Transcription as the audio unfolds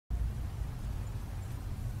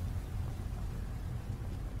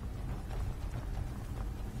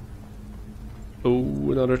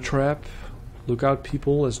Oh, another trap. Look out,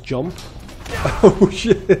 people. Let's jump. Oh,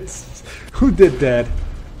 shit. Who did that?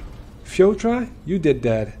 Fjotra? You did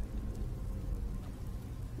that.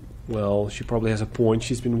 Well, she probably has a point.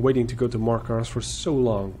 She's been waiting to go to Markars for so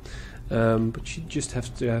long. But she just has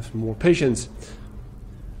to have more patience.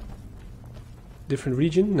 Different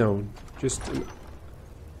region? No. Just...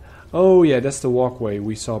 oh, yeah, that's the walkway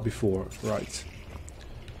we saw before. Right.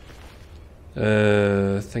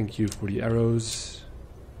 Thank you for the arrows.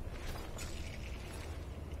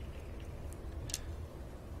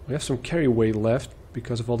 We have some carry weight left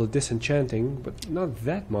because of all the disenchanting, but not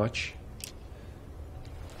that much.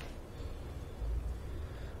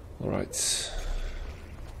 Alright.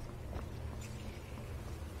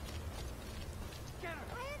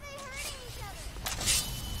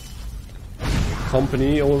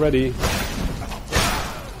 Company already.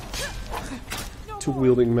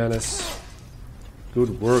 Two-wielding menace.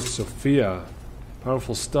 Good work, Sophia.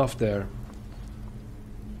 Powerful stuff there.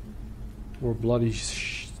 More bloody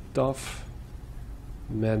stuff.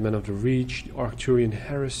 Madman of the Reach, the Arcturian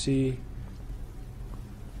Heresy.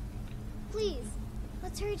 Please,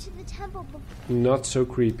 let's hurry to the temple before. Not so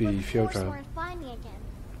creepy, Fjotra.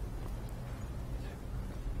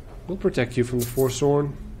 We'll protect you from the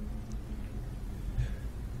Forsworn.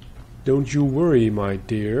 Don't you worry, my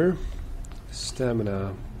dear.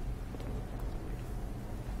 Stamina.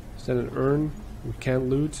 Is that an urn we can't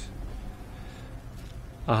loot?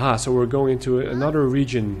 Aha, so we're going into another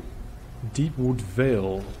region. Deepwood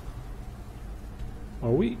Vale.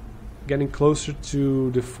 Are we getting closer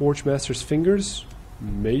to the Forge Master's fingers?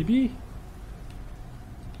 Maybe?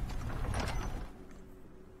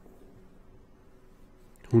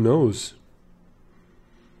 Who knows?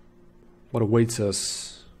 What awaits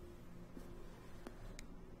us?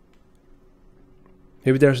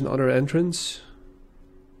 Maybe there's another entrance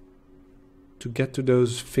to get to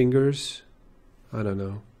those fingers. I don't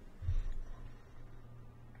know.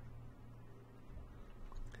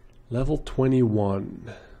 Level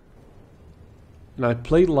 21. And I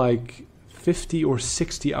played like 50 or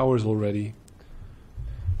 60 hours already.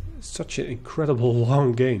 Such an incredible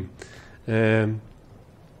long game.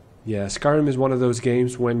 Yeah, Skyrim is one of those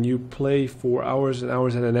games when you play for hours and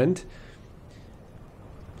hours at an end.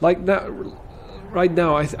 Like now, right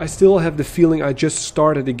now, I still have the feeling I just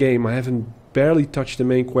started the game. I haven't barely touched the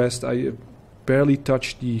main quest. I barely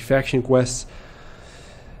touched the faction quests.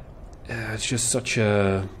 It's just such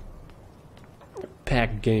a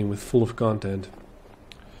packed game with full of content.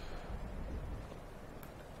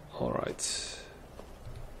 Alright.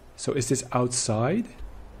 So is this outside?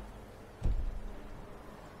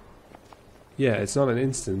 Yeah, it's not an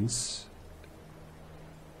instance.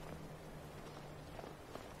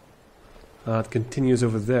 It continues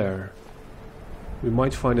over there. We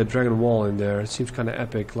might find a dragon wall in there. It seems kind of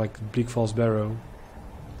epic, like Bleak Falls Barrow.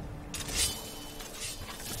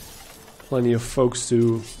 Plenty of folks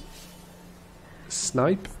to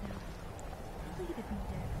snipe.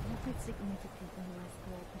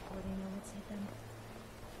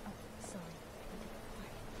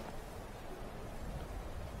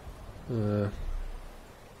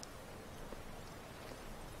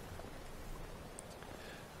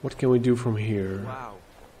 What can we do from here? Wow,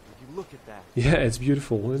 would you look at that? Yeah, it's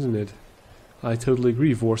beautiful, isn't it? I totally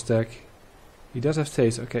agree, Vorstek. He does have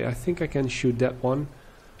taste. Okay, I think I can shoot that one.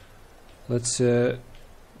 Let's go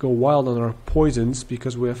wild on our poisons,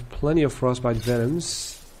 because we have plenty of frostbite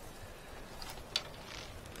venoms.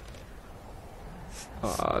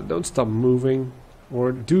 Don't stop moving.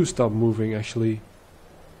 Or do stop moving, actually.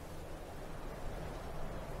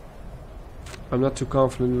 I'm not too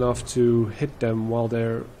confident enough to hit them while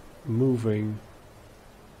they're moving.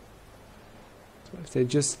 So if they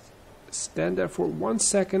just stand there for 1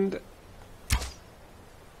 second.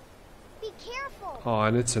 Be careful. Oh,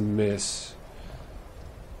 and it's a miss.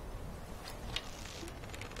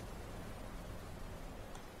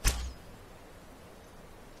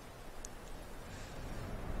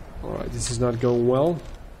 Alright, this is not going well.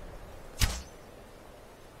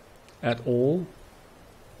 At all.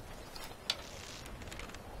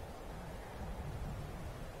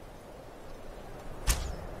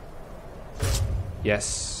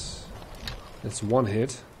 Yes. That's one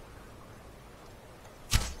hit.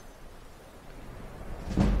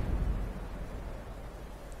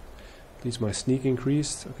 At least my sneak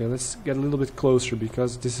increased. Okay, let's get a little bit closer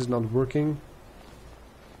because this is not working.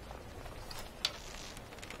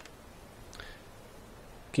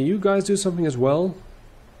 Can you guys do something as well?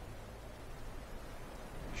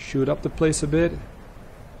 Shoot up the place a bit.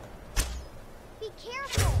 Be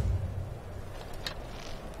careful.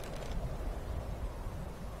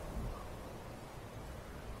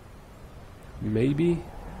 Maybe.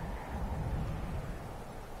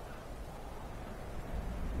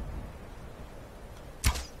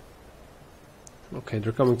 Okay,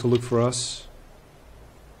 they're coming to look for us.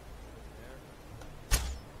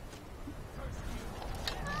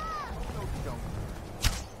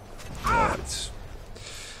 Right.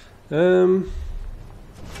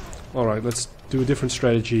 Alright, let's do a different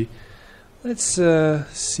strategy. Let's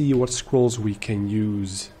see what scrolls we can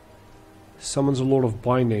use. Summons a Lord of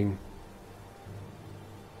Binding.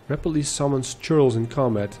 Rapidly summons churls in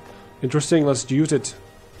combat. Interesting, let's use it.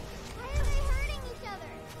 Why are they hurting each other?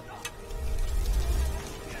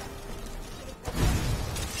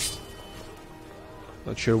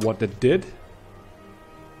 Not sure what that did.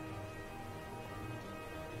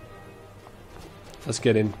 Let's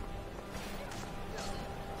get in.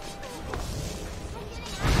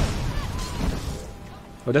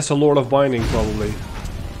 Oh, that's a Lord of Binding, probably.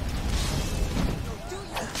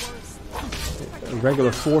 A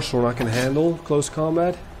regular force sword I can handle. Close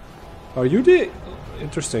combat. Are you the...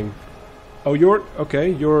 Interesting. Oh, you're...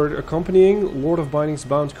 Okay, you're accompanying Lord of Binding's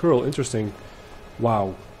bound curl. Interesting.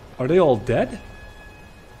 Wow. Are they all dead?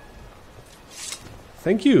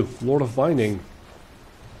 Thank you, Lord of Binding.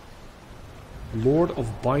 Lord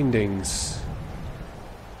of Bindings.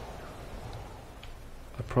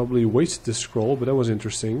 I probably wasted this scroll, but that was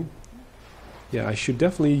interesting. Yeah, I should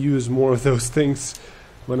definitely use more of those things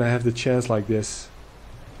when I have the chance like this.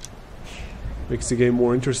 Makes the game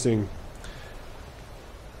more interesting.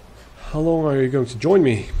 How long are you going to join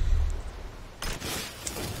me?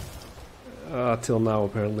 Till now,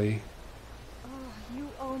 apparently. Oh, you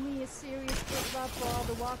owe me a serious foot rub for all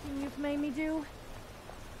the walking you've made me do.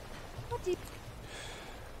 What do you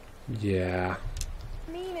Yeah.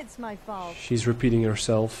 mean it's my fault? She's repeating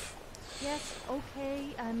herself. Yes, okay,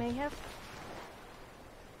 I may have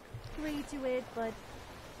agreed to it, but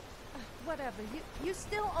whatever. You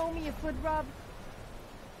still owe me a foot rub.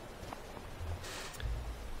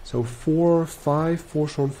 So 4, 5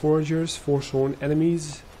 Forsworn foragers, Forsworn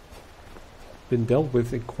enemies been dealt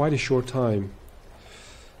with in quite a short time.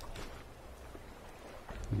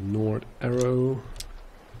 Nord arrow.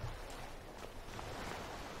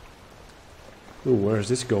 Ooh, where is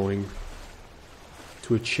this going?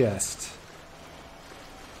 To a chest.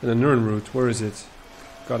 And a Nirnroot, where is it?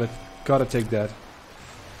 Gotta take that.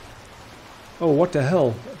 Oh, what the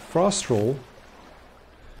hell? Frost troll.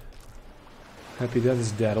 Happy that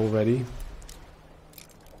is dead already.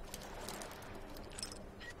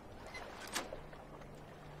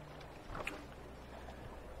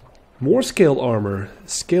 More scaled armor.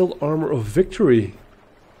 Scaled armor of victory.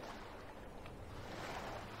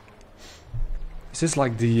 Is this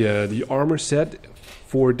like the armor set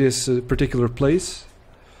for this particular place?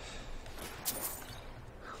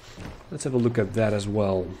 Let's have a look at that as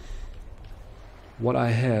well. What I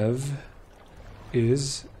have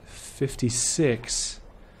is 56,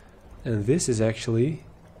 and this is actually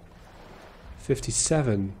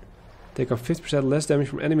 57. Take off 50% less damage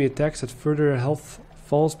from enemy attacks at further health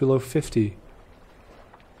falls below 50.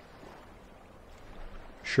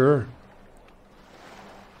 Sure.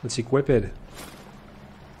 Let's equip it.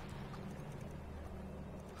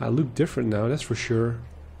 I look different now, that's for sure.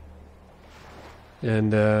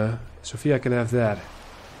 And Sophia can have that.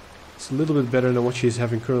 It's a little bit better than what she's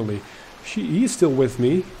having currently. He is still with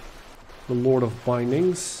me. The Lord of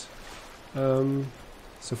Bindings.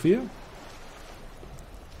 Sophia?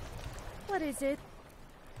 What is it?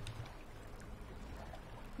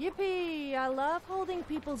 Yippee! I love holding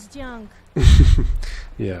people's junk.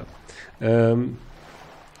 Yeah.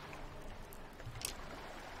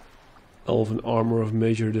 Elven armor of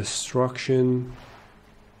major destruction.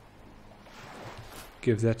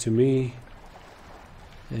 Give that to me.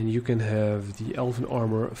 And you can have the Elven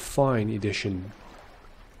armor fine edition.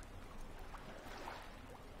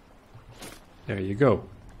 There you go.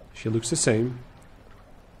 She looks the same.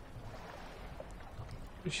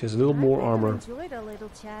 She has a little more armor. Enjoyed a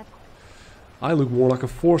little chat. I look more like a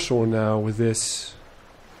Forsworn now with this.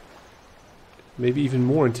 Maybe even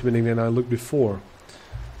more intimidating than I looked before.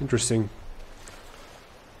 Interesting.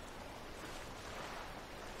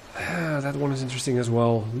 That one is interesting as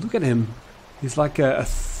well. Look at him. He's like a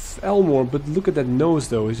Elmore, but look at that nose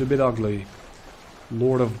though. He's a bit ugly.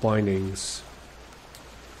 Lord of Bindings.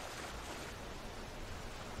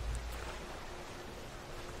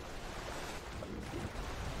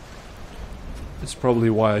 That's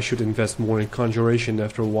probably why I should invest more in conjuration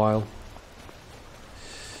after a while.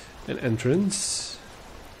 An entrance.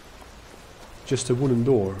 Just a wooden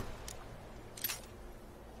door.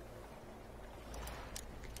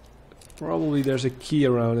 Probably there's a key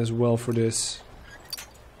around as well for this.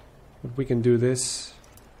 But we can do this.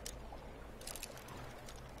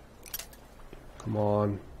 Come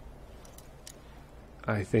on.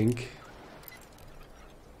 I think.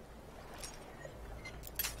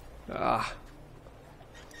 Ah.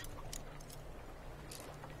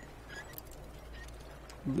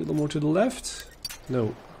 A little more to the left?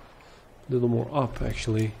 No. A little more up,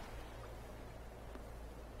 actually.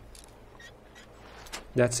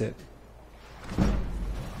 That's it.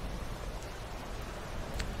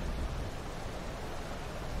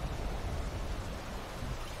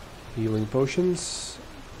 Healing potions.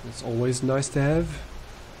 It's always nice to have.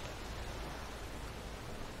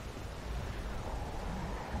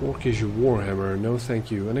 Orcish warhammer, no thank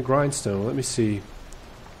you. And a grindstone, let me see.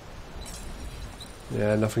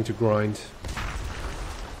 Yeah, nothing to grind.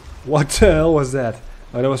 What the hell was that?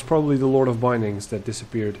 Oh, that was probably the Lord of Bindings that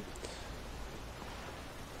disappeared.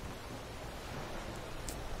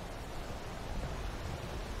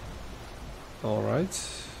 Alright.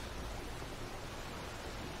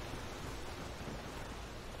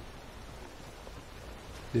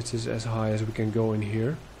 This is as high as we can go in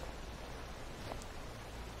here.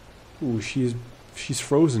 Ooh, she's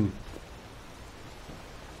frozen.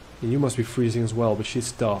 And you must be freezing as well, but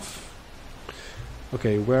she's tough.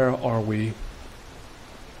 Okay, where are we?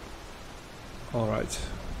 Alright.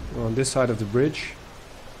 We're on this side of the bridge.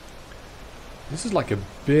 This is like a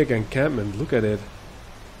big encampment, look at it.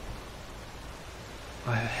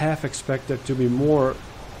 I half expect there to be more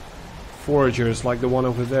foragers like the one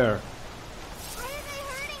over there. Why are they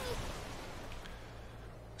hurting you?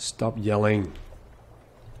 Stop yelling.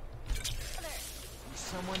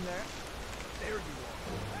 Someone there? There you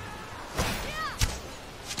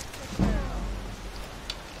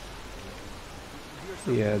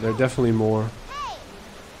are. Yeah, there are definitely more. Hey!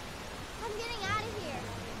 I'm getting out of here.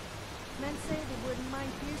 Men say they wouldn't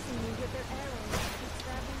mind piercing you with their arrows after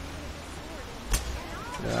stabbing you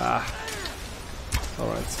with a sword. Ah.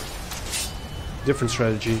 Alright. Different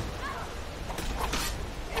strategy.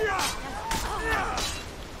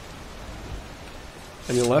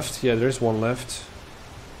 Any left? Yeah, there's one left.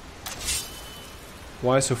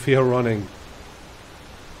 Why is Sophia running?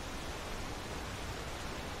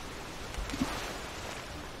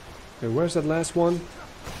 Okay, where's that last one?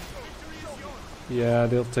 Yeah,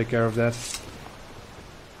 they'll take care of that.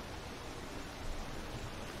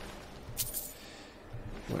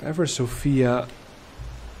 Wherever Sophia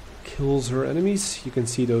kills her enemies, you can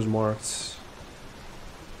see those marked.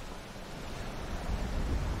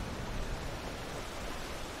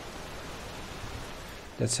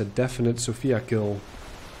 That's a definite Sophia kill.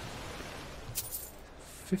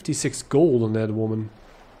 56 gold on that woman.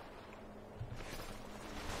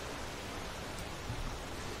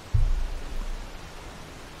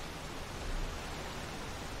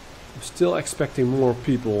 I'm still expecting more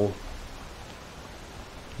people.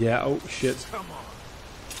 Yeah, oh shit.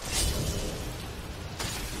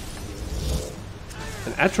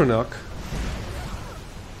 An Atronach.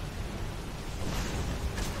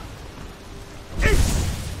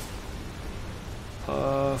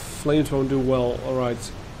 Flames won't do well,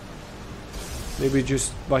 alright. Maybe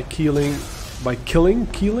just by killing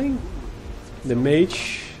the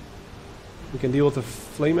mage, we can deal with the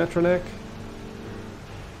flame Atronach.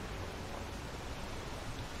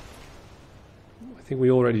 I think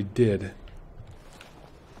we already did.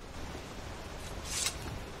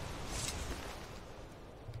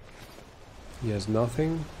 He has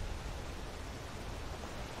nothing.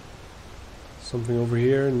 Something over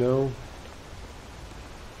here? No.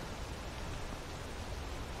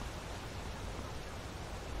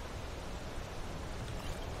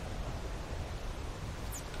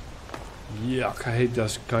 Yuck, I hate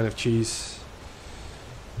that kind of cheese.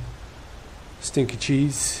 Stinky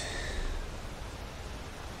cheese.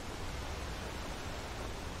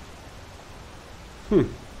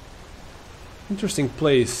 Interesting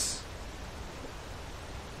place.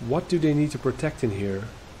 What do they need to protect in here?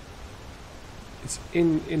 It's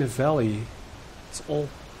in a valley. It's all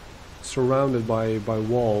surrounded by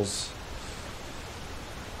walls.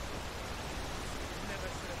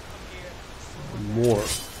 More.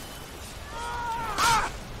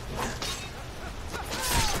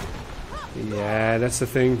 Yeah, that's the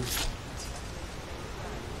thing.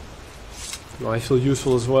 I feel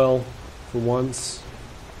useful as well, for once.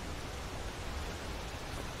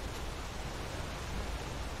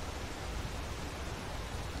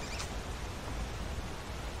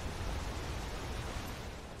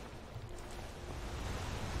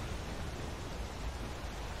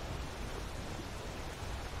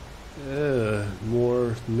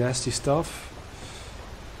 More nasty stuff.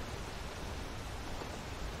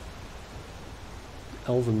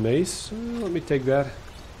 Elven mace. Let me take that.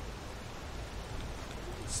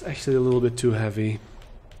 It's actually a little bit too heavy.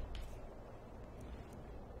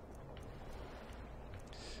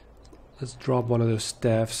 Let's drop one of those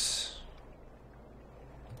staffs.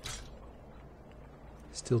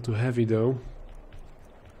 Still too heavy though.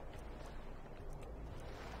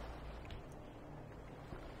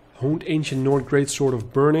 Honed Ancient Nord Greatsword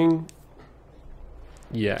of Burning.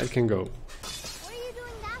 Yeah, it can go. What are you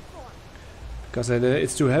doing that for? Because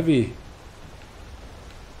it's too heavy.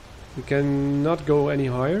 We cannot go any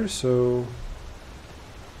higher, so... You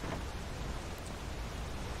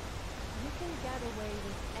can get away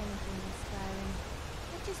with anything in Skyrim.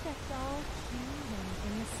 It just acts all cute and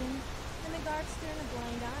innocent, and the guards turn a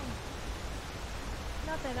blind eye.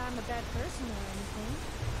 Not that I'm a bad person or anything.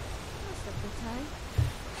 Most of the time.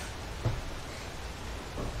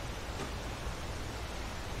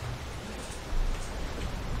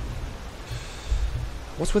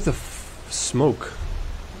 What's with the smoke?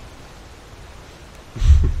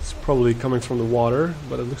 It's probably coming from the water,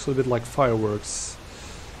 but it looks a little bit like fireworks.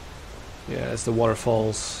 Yeah, as the water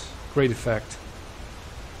falls. Great effect.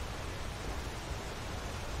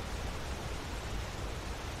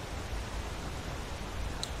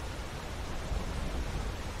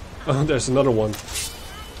 Oh, there's another one.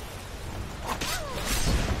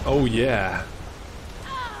 Oh yeah.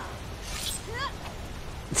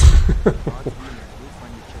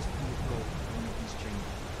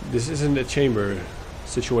 This isn't a chamber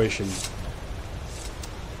situation.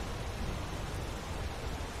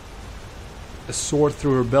 A sword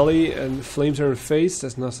through her belly and flames in her face.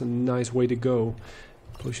 That's not a nice way to go.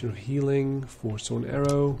 Potion of healing, force stone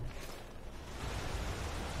arrow.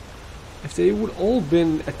 If they would all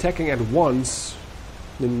been attacking at once,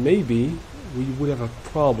 then maybe we would have a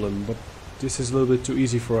problem. But this is a little bit too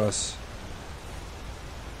easy for us.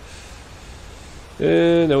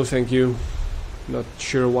 No, thank you. Not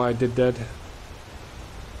sure why I did that.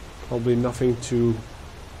 Probably nothing to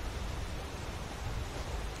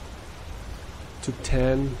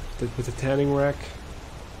tan with the tanning rack.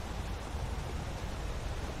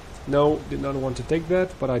 No, did not want to take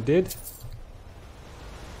that, but I did.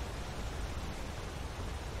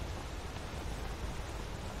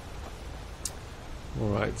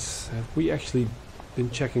 Alright, have we actually been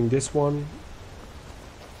checking this one?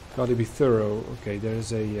 Gotta be thorough. Okay,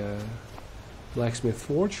 there's a blacksmith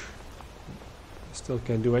forge. Still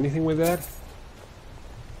can't do anything with that.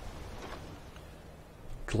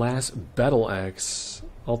 Glass battle axe.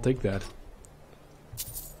 I'll take that.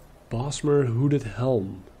 Bosmer hooded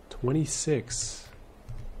helm. 26.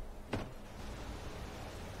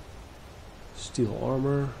 Steel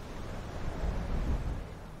armor.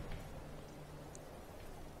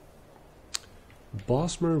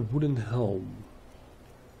 Bosmer wooden helm.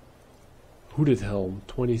 Hooded helm,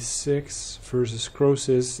 26 versus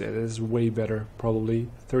Croesus. That is way better, probably.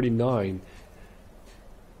 39.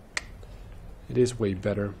 It is way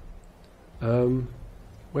better. We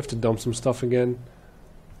have to dump some stuff again.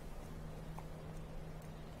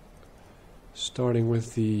 Starting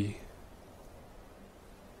with the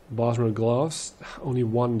Bosmer gloves. Only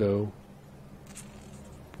one though.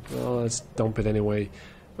 Well, let's dump it anyway.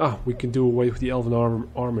 Ah, we can do away with the elven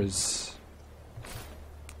armors.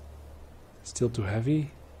 Still too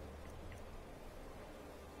heavy.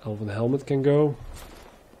 Elven helmet can go.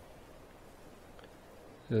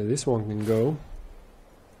 This one can go.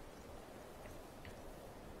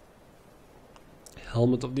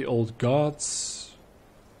 Helmet of the old gods.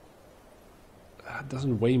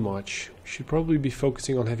 Doesn't weigh much. Should probably be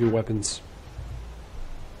focusing on heavy weapons.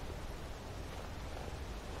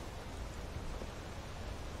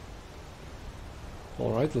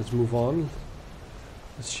 Alright, let's move on.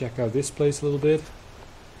 Let's check out this place a little bit.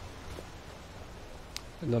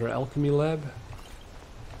 Another alchemy lab.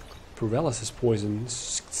 Paralysis poison.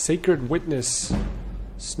 Sacred witness.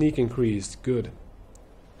 Sneak increased. Good.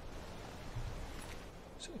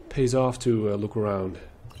 So it pays off to look around.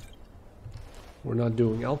 We're not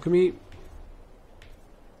doing alchemy.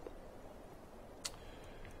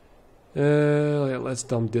 Yeah, let's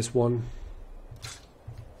dump this one.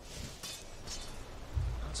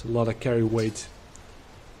 That's a lot of carry weight.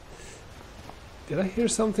 Did I hear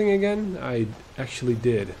something again? I actually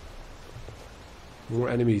did. More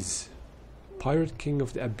enemies. Pirate King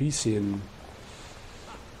of the Abyssian.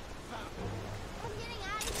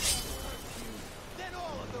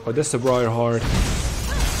 Oh, that's the Briarheart.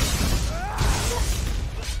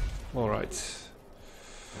 Alright.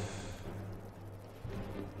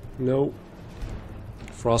 No.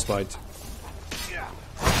 Frostbite.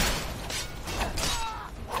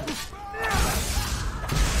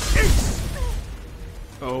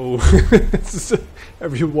 Oh,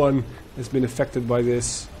 everyone has been affected by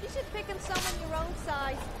this. You should pick on someone your own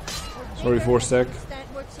size. Or Sorry, bigger, Forstek.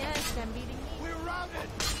 stand more chance than beating me. We're routed!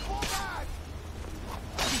 Fall back!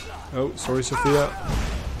 Oh, sorry, Sophia.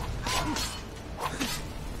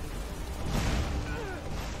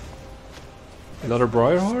 Another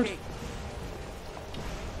Briarheart? That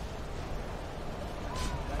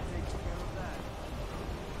takes care of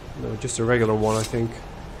that. No, just a regular one, I think.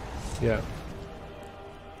 Yeah.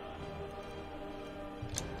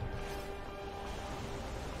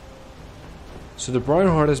 So the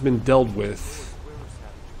Briarheart has been dealt with.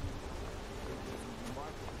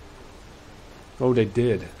 Oh, they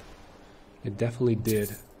did. They definitely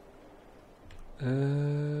did.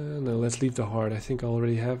 No, let's leave the heart. I think I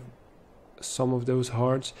already have some of those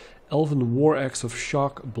hearts. Elven War Axe of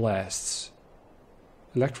Shock Blasts.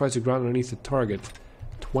 Electrize the ground underneath the target.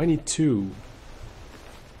 22.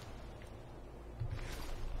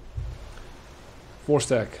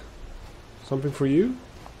 4-stack. Something for you?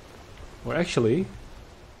 Or actually...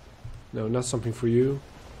 No, not something for you.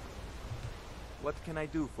 What can I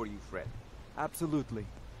do for you, Fred? Absolutely.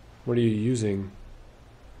 What are you using?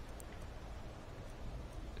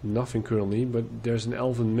 Nothing currently, but there's an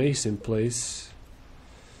Elven Mace in place.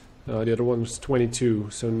 The other one was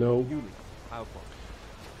 22, so no. Yuli, how far?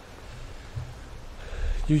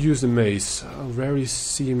 You use the mace. I rarely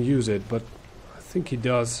see him use it, but I think he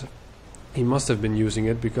does. He must have been using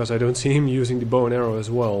it because I don't see him using the bow and arrow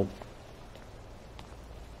as well.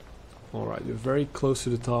 Alright, we're very close to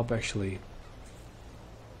the top actually.